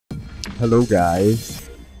Hello guys,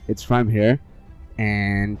 it's Pryme here,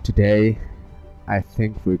 and today I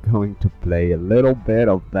think we're going to play a little bit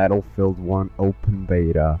of Battlefield 1 open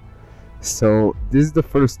beta. So this is the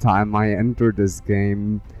first time I entered this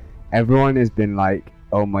game. Everyone has been like,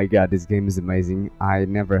 oh my god, this game is amazing. I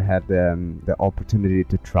never had the opportunity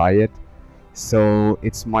to try it, so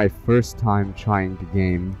it's my first time trying the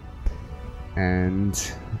game,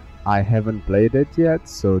 and I haven't played it yet,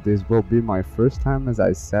 so this will be my first time. As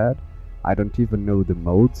I said, I don't even know the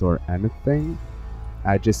modes or anything.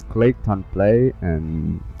 I just clicked on play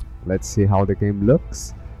and let's see how the game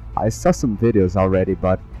looks. I saw some videos already,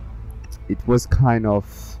 but it was kind of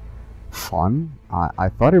fun. I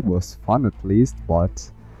thought it was fun at least,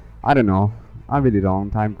 but I don't know. I really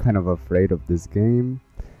don't. I'm kind of afraid of this game.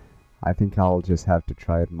 I think I'll just have to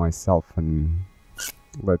try it myself and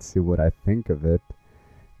let's see what I think of it.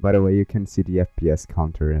 By the way, you can see the FPS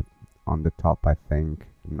counter on the top, I think.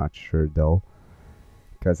 I'm not sure though,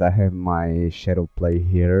 because I have my shadow play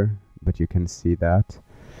here, but you can see that.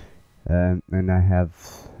 And I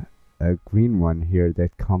have a green one here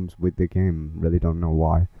that comes with the game. Really don't know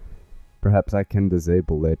why. Perhaps I can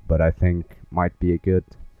disable it, but I think might be a good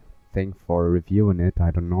thing for reviewing it.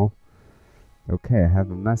 I don't know. Okay, I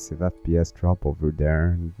have a massive FPS drop over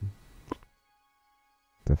there.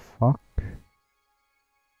 The fuck? The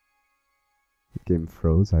game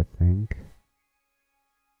froze, I think.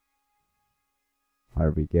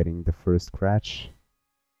 Are we getting the first crash?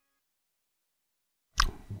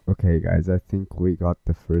 Okay guys, I think we got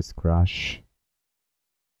the first crash.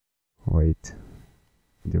 Wait.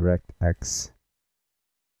 DirectX.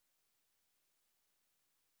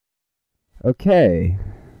 Okay.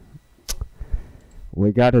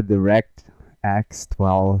 We got a DirectX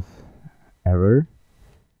 12 error.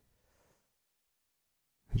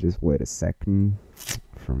 Just wait a second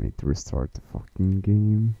for me to restart the fucking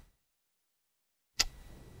game.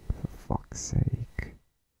 For fuck's sake.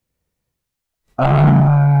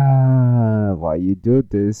 Why you do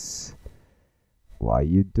this? Why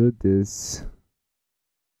you do this?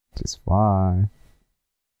 Just why?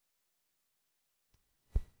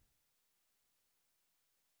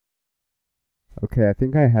 Okay, I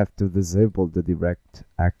think I have to disable the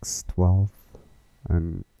DirectX 12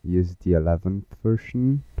 and use the 11th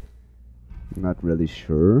version. I'm not really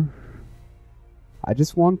sure. I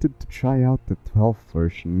just wanted to try out the 12th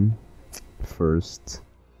version first.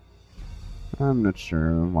 I'm not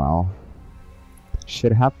sure. Well,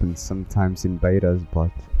 shit happens sometimes in betas,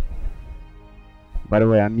 but by the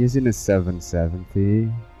way, I'm using a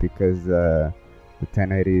 770 because the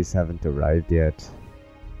 1080s haven't arrived yet.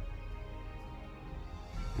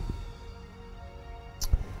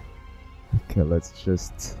 Okay, let's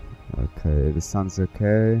just... Okay, this sounds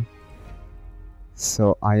okay.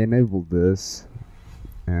 So I enabled this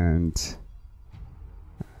and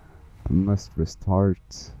I must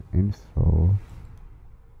restart info.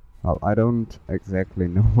 Well, I don't exactly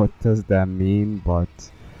know what does that mean, but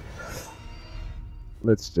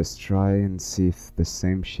let's just try and see if the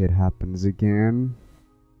same shit happens again.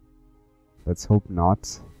 Let's hope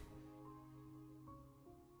not.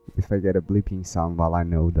 If I get a bleeping sound, well, I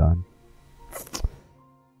know that.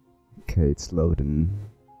 Okay, it's loading.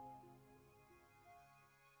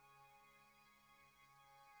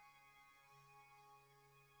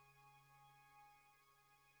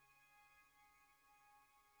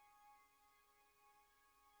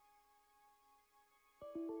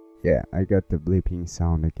 Yeah, I got the bleeping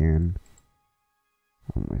sound again.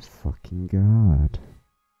 Oh my fucking god.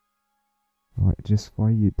 Why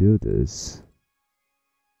you do this?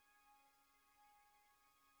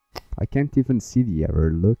 I can't even see the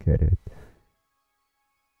error, look at it.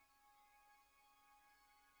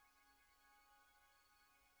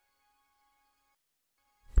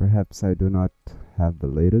 Perhaps I do not have the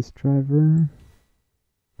latest driver?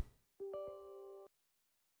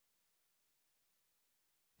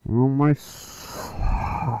 Oh my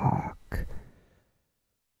fuck.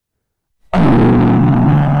 I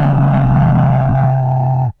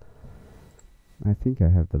think I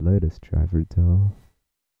have the latest driver though.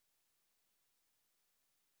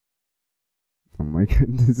 Oh my god,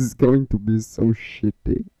 this is going to be so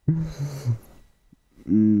shitty.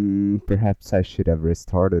 Perhaps I should have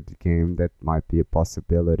restarted the game. That might be a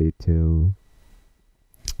possibility too.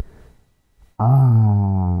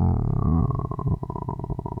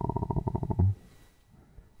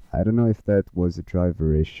 I don't know if that was a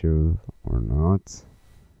driver issue or not,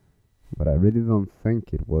 but I really don't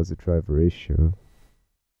think it was a driver issue.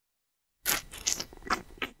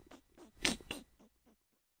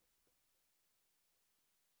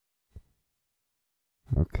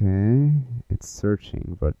 Okay, it's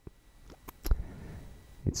searching, but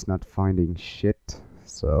It's not finding shit,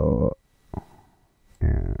 so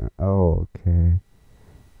oh, okay.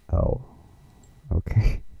 Oh,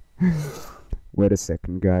 okay. Wait a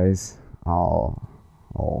second, guys.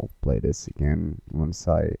 I'll play this again once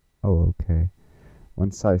I. Oh, okay.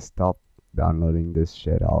 Once I stop downloading this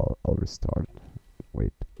shit, I'll restart.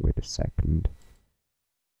 Wait a second.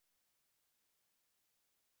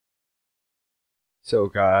 So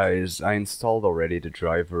guys, I installed already the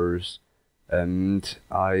drivers, and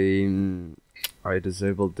I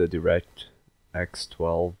disabled the DirectX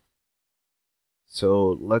 12.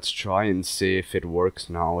 So let's try and see if it works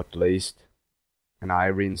now at least. And I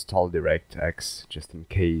reinstalled DirectX just in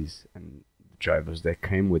case, and the drivers that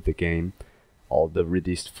came with the game, all the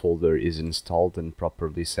redist folder is installed and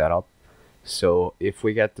properly set up. So if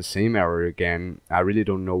we get the same error again, I really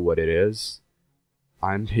don't know what it is.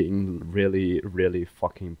 I'm being really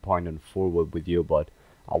fucking point and forward with you, but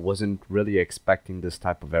I wasn't really expecting this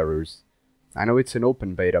type of errors. I know it's an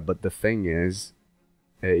open beta, but the thing is,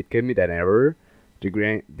 it gave me that error. The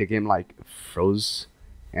game like froze,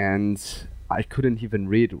 and I couldn't even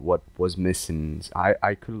read what was missing.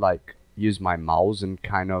 I could like use my mouse and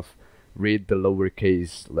kind of read the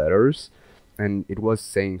lowercase letters, and it was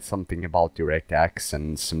saying something about DirectX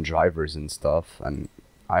and some drivers and stuff, and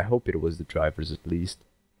I hope it was the drivers at least.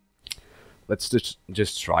 Let's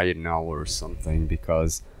just try it now or something,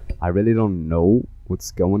 because I really don't know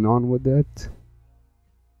what's going on with it.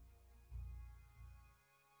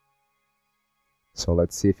 So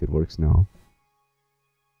let's see if it works now.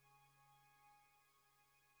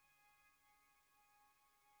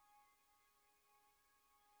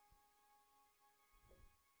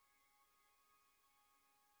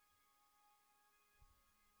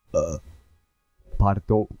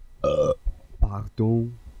 Pardon.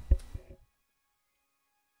 Pardon.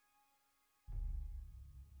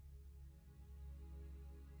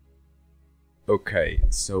 Okay,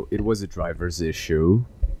 so it was a driver's issue.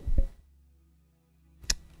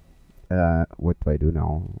 What do I do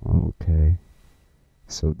now? Okay.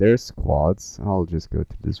 So there's squads. I'll just go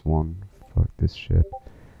to this one. Fuck this shit.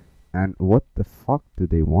 And what the fuck do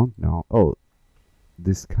they want now? Oh,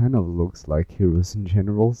 this kind of looks like Heroes and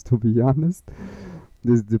Generals, to be honest.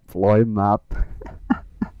 This deploy map.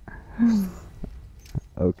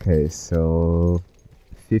 Okay, so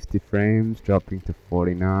 50 frames dropping to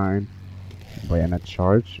 49. Bayonet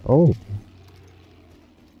charge. Oh.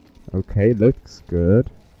 Okay, looks good.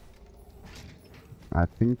 I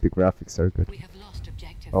think the graphics are good. We have lost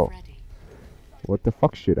objective Oh. Freddy. What the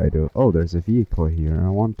fuck should I do? Oh, there's a vehicle here. I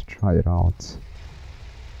want to try it out.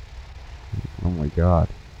 Oh my god.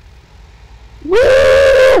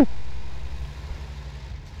 Woo!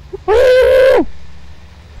 Woo!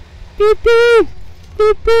 Pee-pee!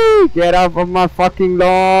 Pee-pee! Get off of my fucking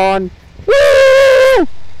lawn! Woo!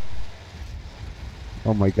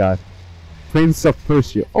 Oh my god. Prince of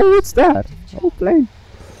Persia. Oh, what's that? Oh, plane.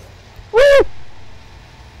 Woo!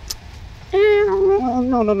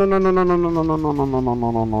 No, no, no, no, no, no, no, no, no, no, no, no, no,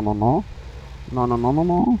 no, no, no, no, no, no. No, no, no, no,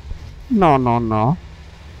 no. No, no, no.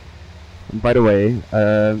 By the way,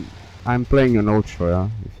 I'm playing an Ultra,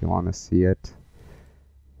 if you want to see it.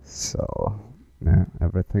 So, yeah,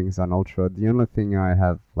 everything's on Ultra. The only thing I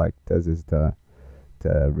have like this is the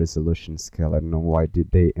resolution scale. I don't know why did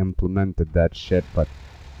they implemented that shit, but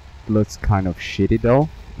it looks kind of shitty though.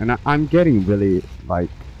 And I'm getting really like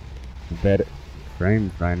bad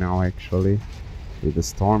frames right now actually, with the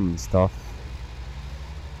storm and stuff.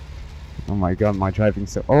 Oh my god, my driving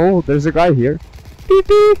so. Oh, there's a guy here. Beep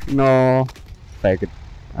beep. No, faggot.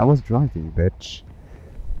 I was driving, bitch.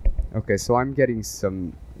 Okay, so I'm getting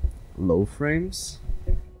some low frames.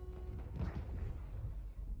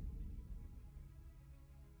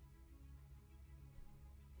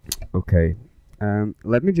 Okay,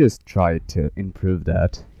 let me just try to improve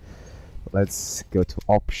that. Let's go to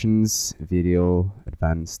options, video,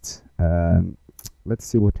 advanced. Let's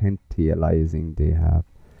see what anti-aliasing they have.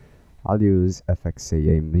 I'll use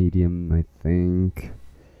FXAA medium, I think.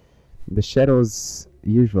 The shadows,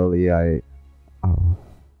 usually oh.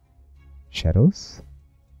 Shadows?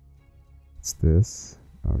 What's this?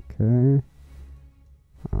 Okay.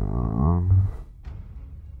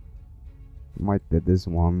 Might be this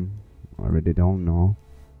one. I really don't know.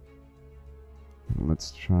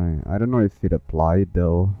 Let's try. I don't know if it applied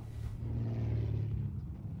though.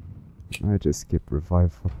 I just skip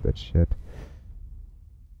revive. Fuck that shit.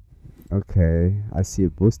 Okay, I see a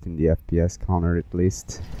boost in the FPS counter at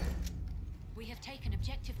least. We have taken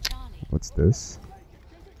objective Charlie. What's this?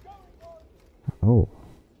 Oh.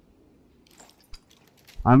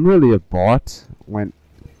 I'm really a bot when...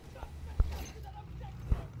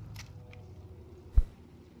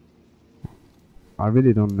 I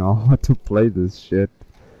really don't know how to play this shit.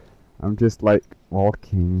 I'm just like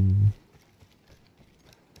walking.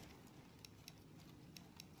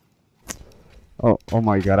 Oh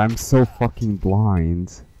my god, I'm so fucking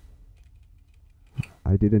blind.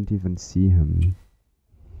 I didn't even see him.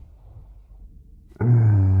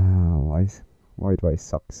 Why do I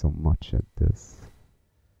suck so much at this?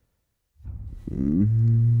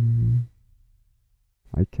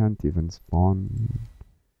 I can't even spawn.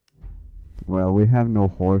 Well, we have no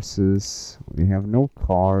horses. We have no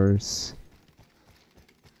cars.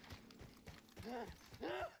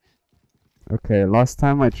 Okay, last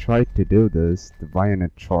time I tried to do this, the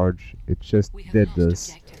bayonet charge, it just did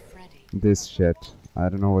this shit. I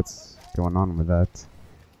don't know what's going on with that.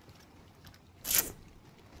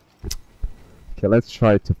 Okay, let's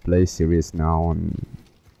try to play serious now.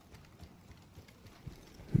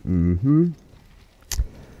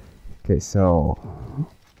 Okay, so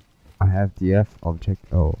I have the F object.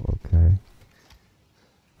 Oh, okay.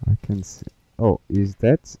 I can see. Oh, is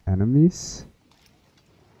that enemies?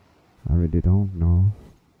 I really don't know.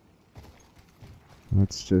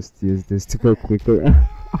 Let's just use this to go quicker.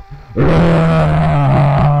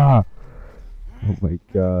 Oh my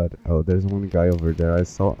god. Oh, there's one guy over there. I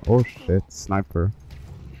saw. Oh shit, sniper.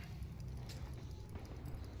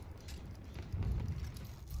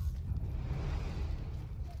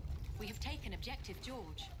 We have taken objective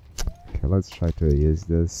George. Okay, let's try to use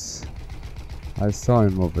this. I saw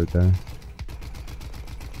him over there.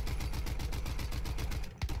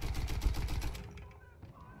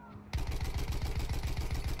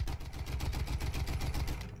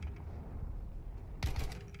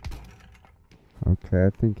 Okay, I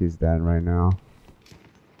think he's dead right now.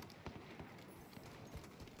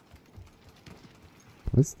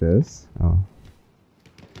 What's this? Oh.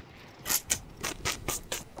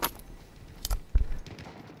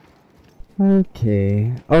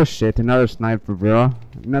 Okay. Oh shit, another sniper, bro.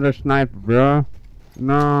 Another sniper, bro.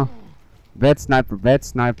 No. Bad sniper, bad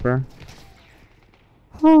sniper.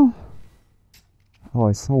 Oh. Oh,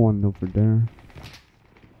 I saw one over there.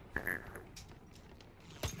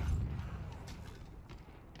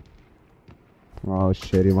 Oh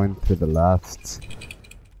shit, he went to the left.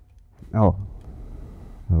 Oh.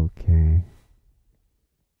 Okay.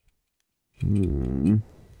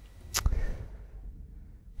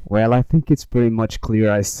 Well, I think it's pretty much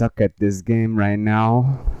clear I suck at this game right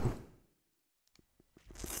now.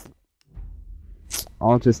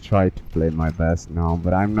 I'll just try to play my best now,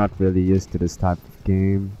 but I'm not really used to this type of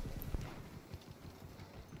game.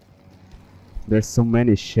 There's so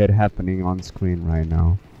many shit happening on screen right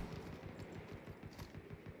now.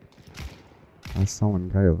 I saw one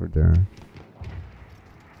guy over there.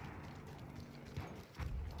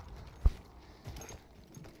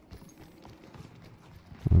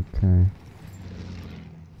 Okay.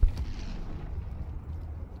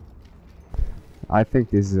 I think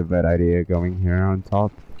this is a bad idea going here on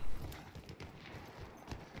top.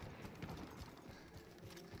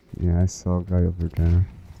 Yeah, I saw a guy over there.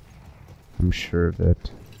 I'm sure of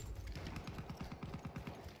it.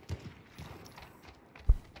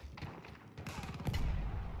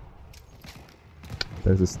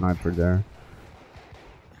 There's a sniper there.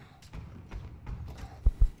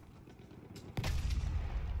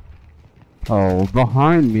 Oh,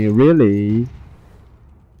 behind me, really?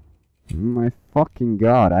 My fucking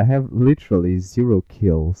god, I have literally 0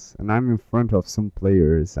 kills. And I'm in front of some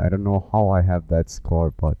players. I don't know how I have that score,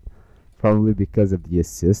 but probably because of the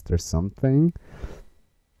assist or something.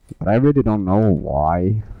 But I really don't know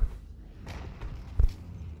why.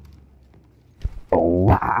 Oh,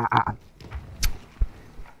 ah.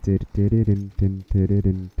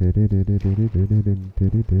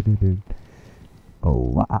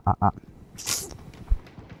 Oh,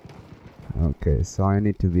 okay, so I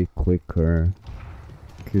need to be quicker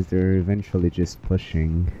because they're eventually just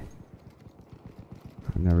pushing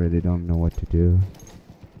and I really don't know what to do.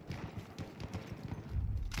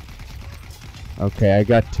 Okay, I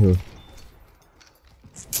got 2.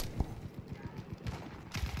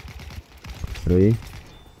 3.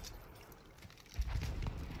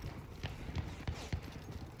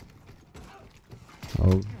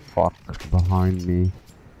 Oh fuck, behind me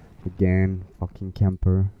again, fucking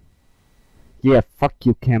camper. Yeah, fuck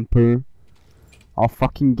you, camper. I'll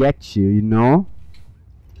fucking get you, you know?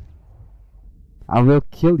 I will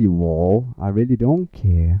kill you all. I really don't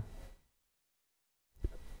care.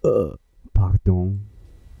 Pardon.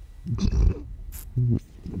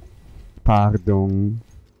 Pardon.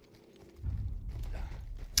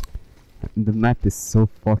 The map is so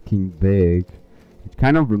fucking big. It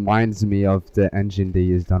kind of reminds me of the engine they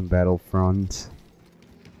used on Battlefront.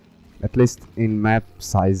 At least in map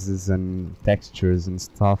sizes and textures and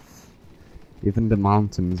stuff. Even the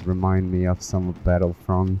mountains remind me of some of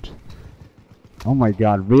Battlefront. Oh my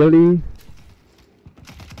god, really?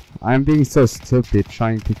 I'm being so stupid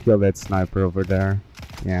trying to kill that sniper over there.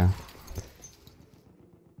 Yeah.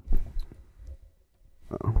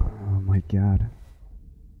 Oh my god.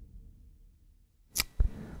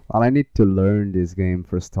 Well, I need to learn this game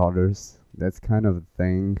for starters. That's kind of a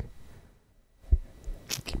thing.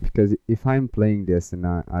 Because if I'm playing this and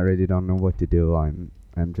I really don't know what to do, I'm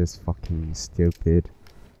just fucking stupid.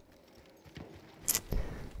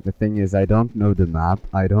 The thing is, I don't know the map,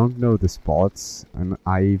 I don't know the spots, and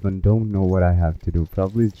I even don't know what I have to do.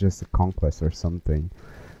 Probably it's just a conquest or something.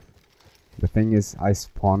 The thing is, I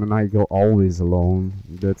spawn and I go always alone.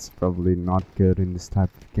 That's probably not good in this type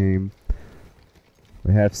of game.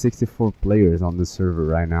 We have 64 players on the server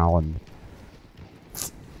right now, and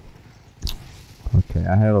okay,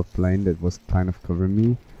 I have a plane that was kind of covering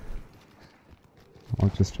me. I'll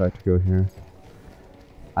just try to go here.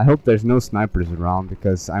 I hope there's no snipers around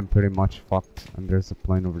because I'm pretty much fucked. And there's a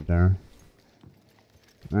plane over there.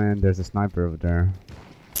 And there's a sniper over there.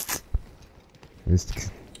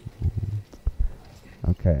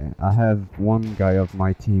 Okay, I have one guy of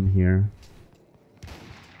my team here.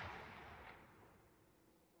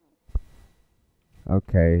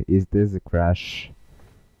 Okay, is this a crash?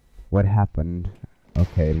 What happened?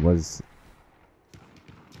 Okay, it was...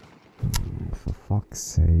 for fuck's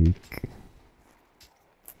sake.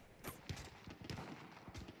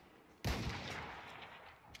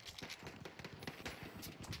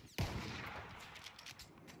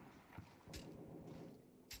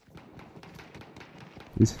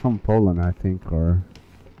 He's from Poland, I think, or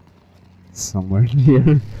somewhere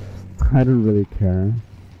near. I don't really care.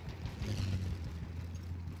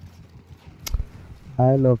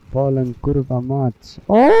 I love Poland kurwa mać.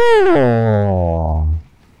 Oh!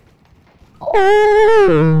 Oh!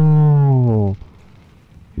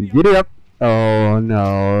 Giddy up! Oh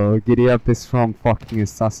no, Giddy Up is from fucking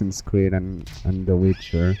Assassin's Creed and The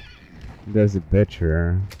Witcher. There's a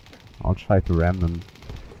bitcher. I'll try to ram him.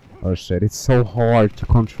 Oh shit, it's so hard to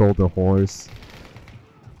control the horse.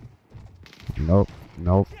 Nope,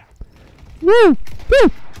 nope. Woo!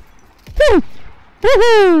 Woo! Woo!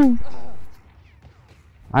 Woohoo!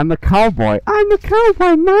 I'm a cowboy. I'm a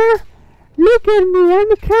cowboy, ma! Look at me,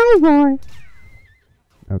 I'm a cowboy!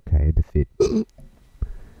 Okay, defeat.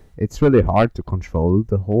 It's really hard to control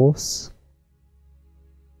the horse.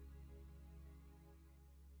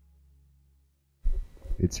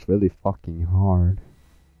 It's really fucking hard.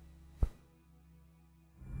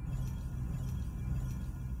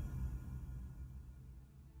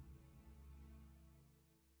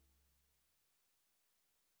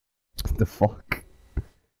 The fuck?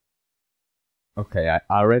 Okay, I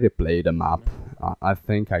already played the map. I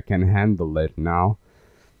think I can handle it now.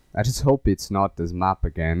 I just hope it's not this map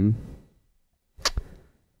again.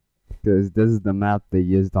 Because this is the map they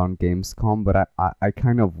used on Gamescom, but I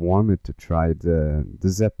kind of wanted to try the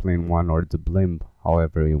Zeppelin one or the Blimp,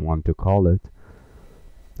 however you want to call it.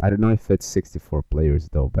 I don't know if it's 64 players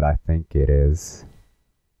though, but I think it is.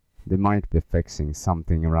 They might be fixing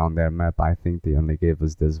something around their map. I think they only gave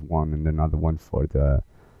us this one and another one for the...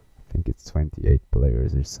 I think it's 28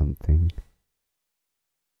 players or something.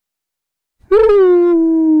 I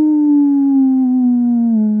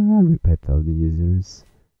repeat all the users.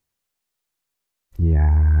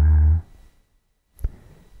 Yeah.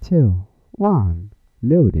 2, 1,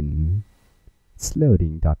 loading. It's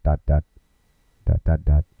loading. Dot dot dot. Dot dot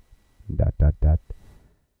dot. Dot dot dot.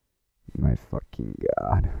 My fucking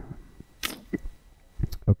god.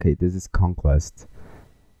 Okay, this is Conquest.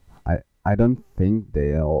 I don't think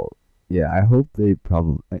they'll... Yeah, I hope they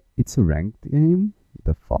probably... It's a ranked game?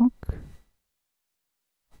 The fuck?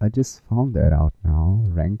 I just found that out now.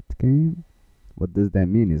 Ranked game? What does that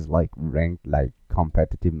mean? Is like ranked, like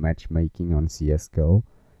competitive matchmaking on CSGO?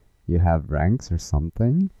 You have ranks or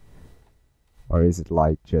something? Or is it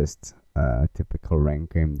like just a typical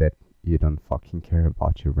rank game that you don't fucking care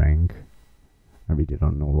about your rank? I really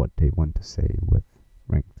don't know what they want to say with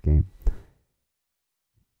ranked game.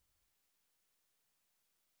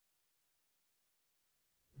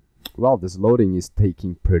 Well, this loading is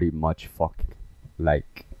taking pretty much fucking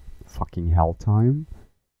hell time.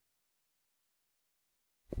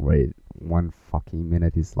 Wait, 1 fucking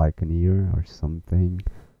minute is like an year or something.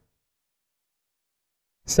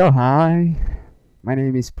 So hi, my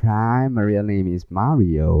name is Pryme, my real name is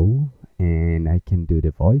Mario, and I can do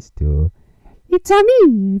the voice too. It's a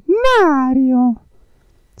me, Mario.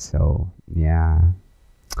 So yeah,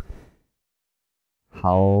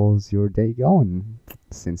 how's your day going?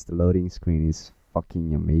 since the loading screen is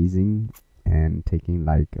fucking amazing and taking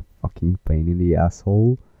like a fucking pain in the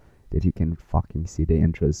asshole, that you can fucking see the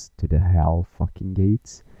entrance to the hell fucking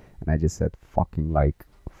gates. And I just said fucking like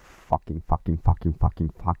fucking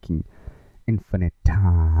infinite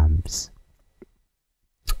times.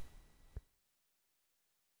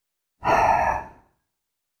 I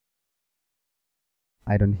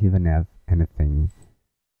don't even have anything.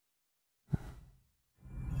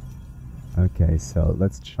 Okay, so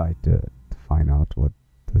let's try to find out what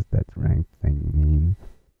does that rank thing mean.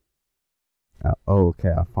 Oh,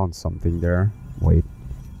 okay, I found something there. Wait.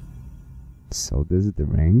 So this is the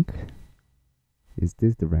rank. Is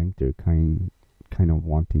this the rank they're kind of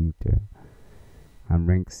wanting to? I'm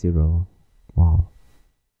rank 0. Wow.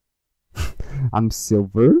 I'm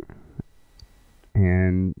silver.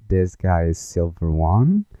 And this guy is silver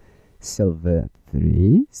 1, silver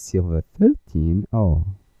 3, silver 13. Oh.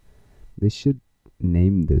 They should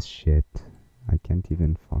name this shit. I can't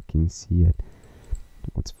even fucking see it.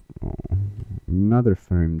 What's another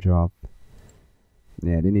frame drop?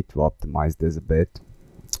 Yeah, they need to optimize this a bit.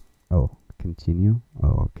 Oh, continue.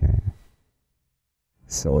 Oh, okay.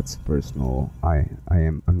 So it's personal. I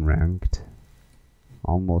am unranked,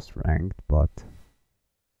 almost ranked, but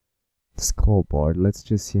scoreboard. Let's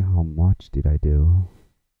just see how much did I do.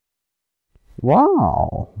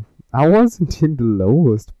 Wow, I wasn't in the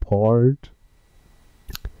lowest part.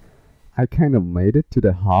 I kind of made it to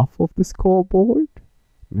the half of the scoreboard.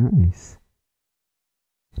 Nice.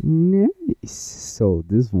 Nice. So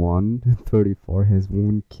this one, 34, has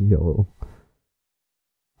 1 kill.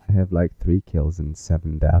 I have like 3 kills and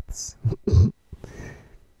 7 deaths.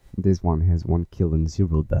 This one has 1 kill and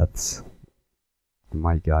 0 deaths.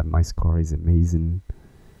 My god, my score is amazing.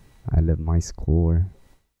 I love my score.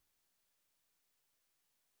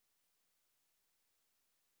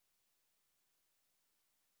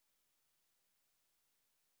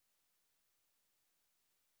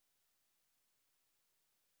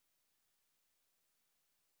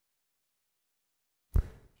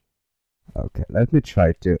 Okay, let me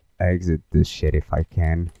try to exit this shit if I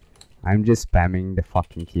can. I'm just spamming the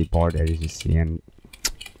fucking keyboard as you see, and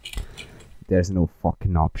there's no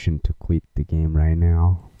fucking option to quit the game right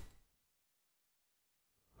now.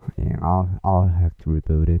 Yeah, I'll have to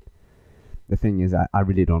reboot it. The thing is, I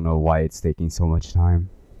really don't know why it's taking so much time.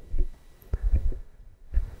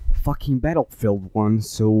 Fucking Battlefield 1,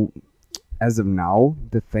 so as of now,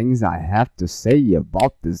 the things I have to say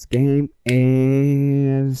about this game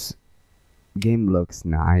is... game looks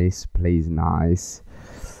nice, plays nice.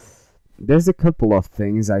 There's a couple of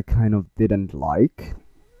things I kind of didn't like.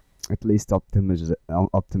 At least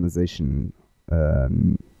optimization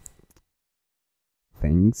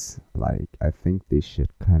things. Like, I think they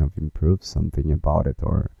should kind of improve something about it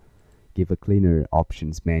or give a cleaner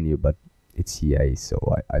options menu, but it's EA, so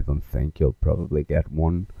I don't think you'll probably get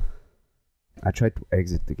one. I tried to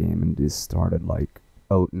exit the game and this started like...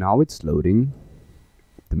 oh, now it's loading.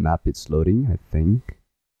 The map is loading, I think.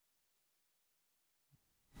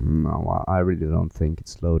 No, I really don't think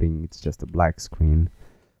it's loading. It's just a black screen.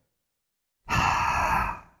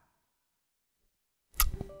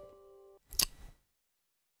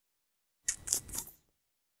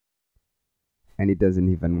 And it doesn't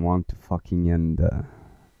even want to fucking end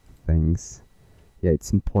things. Yeah,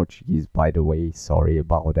 it's in Portuguese, by the way. Sorry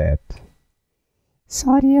about that.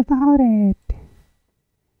 Sorry about it.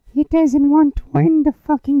 It doesn't want to end the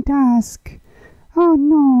fucking task. Oh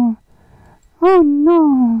no. Oh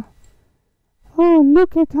no. Oh,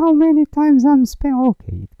 look at how many times I'm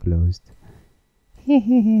okay, it closed.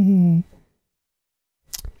 Hehehe.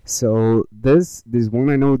 So this one,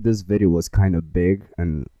 I know this video was kind of big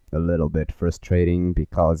and a little bit frustrating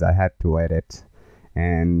because I had to edit,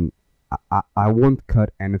 and I won't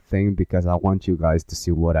cut anything because I want you guys to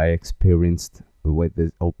see what I experienced with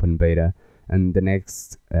this open beta. And the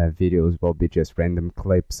next videos will be just random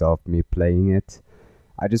clips of me playing it.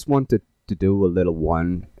 I just wanted to do a little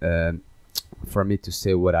one for me to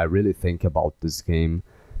say what I really think about this game.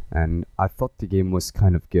 And I thought the game was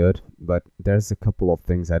kind of good, but there's a couple of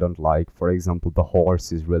things I don't like. For example, the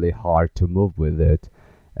horse is really hard to move with it.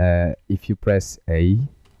 If you press A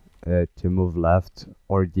to move left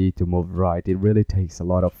or D to move right, it really takes a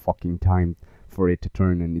lot of fucking time for it to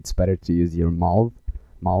turn, and it's better to use your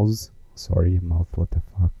mouse. Sorry, mouth, what the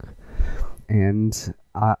fuck. And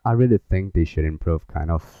I really think they should improve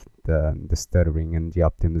kind of the stuttering and the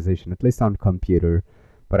optimization, at least on computer.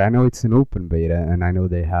 But I know it's an open beta, and I know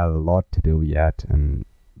they have a lot to do yet.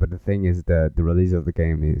 But the thing is that the release of the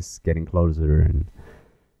game is getting closer, and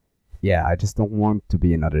yeah, I just don't want to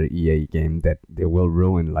be another EA game that they will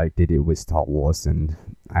ruin like they did with Star Wars, and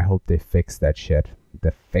I hope they fix that shit.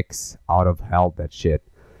 They fix out of hell that shit.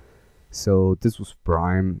 So this was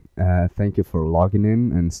Pryme. Thank you for logging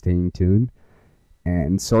in and staying tuned.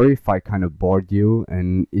 And sorry if I kind of bored you,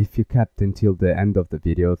 and if you kept until the end of the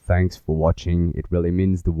video, thanks for watching. It really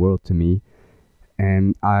means the world to me.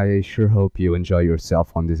 And I sure hope you enjoy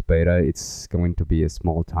yourself on this beta. It's going to be a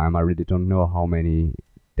small time. I really don't know how many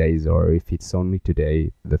days, or if it's only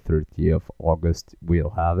today, the 30th of August,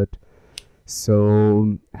 we'll have it.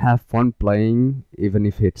 So have fun playing, even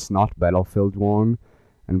if it's not Battlefield 1.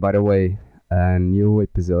 And by the way, a new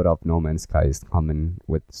episode of No Man's Sky is coming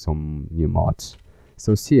with some new mods.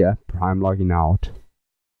 So see ya, Pryme logging out.